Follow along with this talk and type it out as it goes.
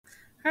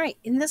All right,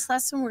 in this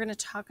lesson, we're going to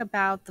talk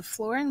about the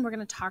floor and we're going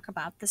to talk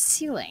about the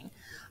ceiling.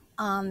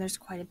 There's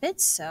quite a bit,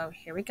 so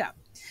here we go.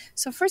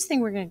 So first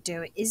thing we're going to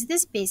do is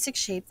this basic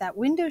shape, that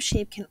window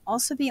shape can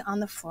also be on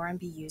the floor and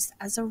be used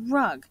as a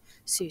rug.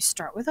 So you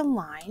start with a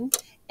line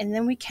and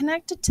then we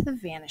connect it to the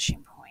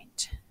vanishing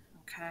point.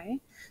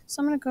 Okay,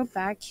 so I'm going to go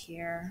back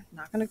here.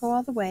 Not going to go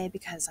all the way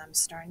because I'm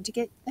starting to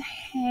get the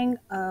hang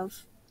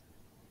of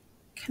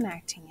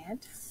connecting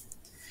it.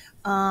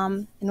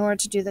 In order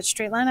to do that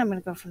straight line, I'm going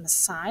to go from the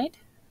side.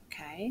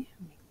 Okay,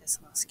 make this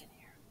a little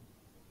skinnier.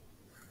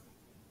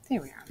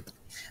 There we are.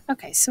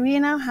 Okay, so we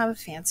now have a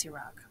fancy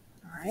rug.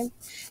 All right.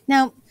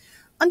 Now,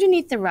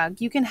 underneath the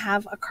rug, you can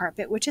have a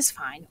carpet, which is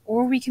fine,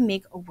 or we can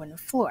make a wooden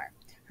floor.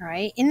 All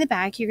right. In the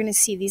back, you're going to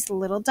see these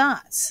little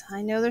dots.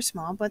 I know they're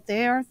small, but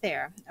they are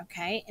there.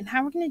 Okay. And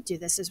how we're going to do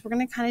this is we're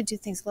going to kind of do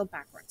things a little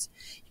backwards.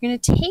 You're going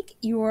to take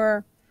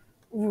your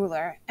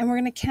ruler and we're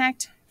going to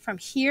connect from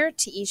here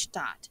to each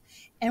dot.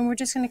 And we're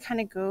just going to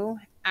kind of go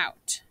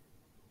out.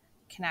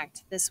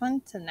 Connect this one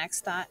to the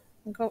next dot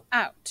and go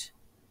out.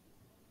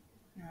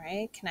 All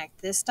right,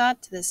 connect this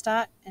dot to this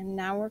dot, and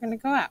now we're going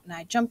to go out. Now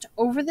I jumped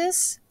over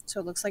this, so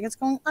it looks like it's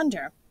going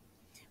under.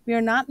 We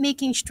are not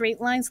making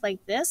straight lines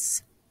like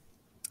this.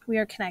 We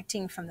are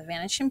connecting from the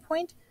vanishing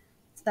point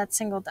to that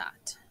single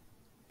dot.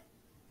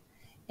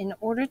 In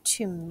order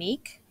to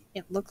make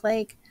it look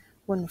like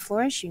wooden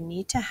floors, you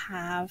need to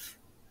have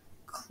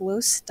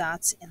close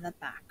dots in the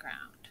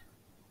background.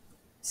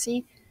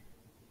 See?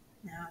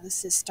 Now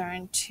this is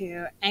starting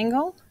to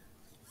angle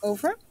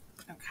over.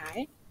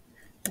 Okay.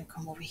 I'm going to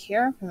come over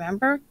here.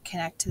 Remember,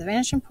 connect to the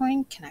vanishing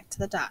point, connect to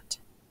the dot.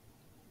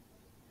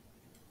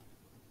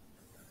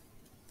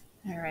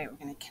 All right, we're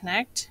going to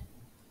connect.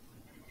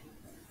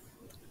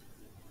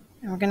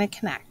 And we're going to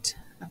connect.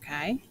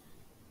 Okay.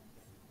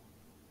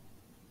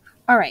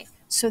 All right,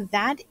 so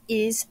that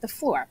is the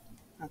floor.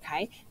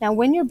 Okay. Now,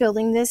 when you're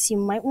building this, you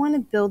might want to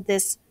build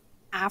this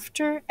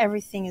after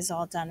everything is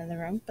all done in the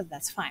room, but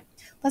that's fine.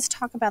 Let's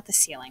talk about the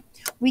ceiling.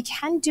 We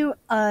can do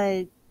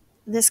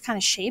this kind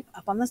of shape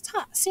up on the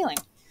top ceiling.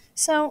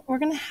 So we're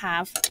going to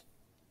have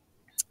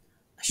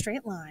a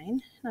straight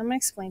line, and I'm going to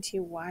explain to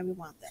you why we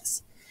want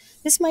this.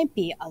 This might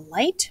be a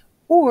light,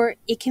 or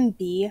it can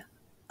be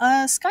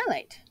a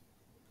skylight.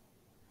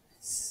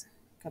 Let's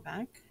go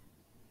back.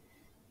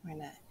 We're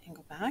going to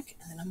angle back,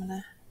 and then I'm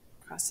going to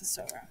cross this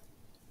over.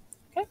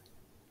 Okay.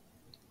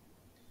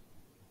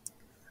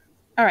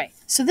 All right,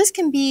 so this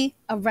can be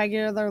a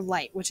regular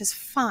light, which is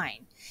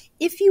fine.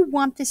 If you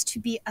want this to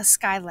be a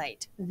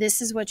skylight,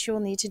 this is what you will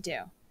need to do.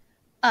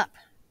 Up,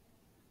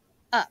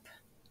 up,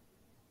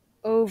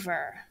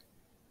 over,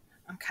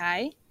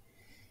 okay?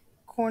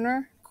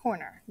 Corner,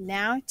 corner.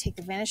 Now take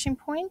the vanishing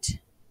point,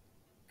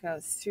 go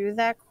through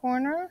that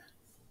corner,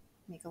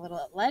 make a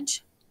little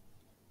ledge,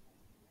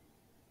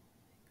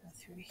 go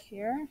through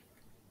here,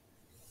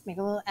 make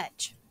a little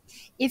edge.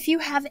 If you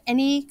have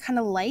any kind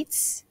of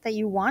lights that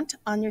you want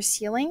on your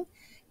ceiling,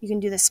 you can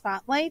do the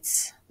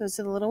spotlights. Those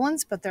are the little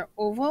ones, but they're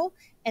oval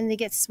and they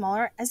get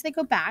smaller as they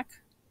go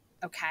back.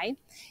 Okay.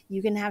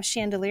 You can have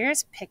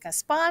chandeliers, pick a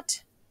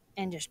spot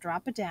and just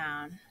drop it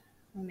down.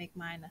 I'll make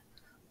mine a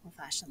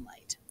old-fashioned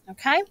light.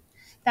 Okay.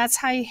 That's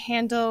how you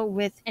handle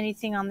with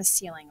anything on the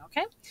ceiling.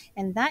 Okay.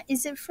 And that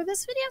is it for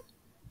this video.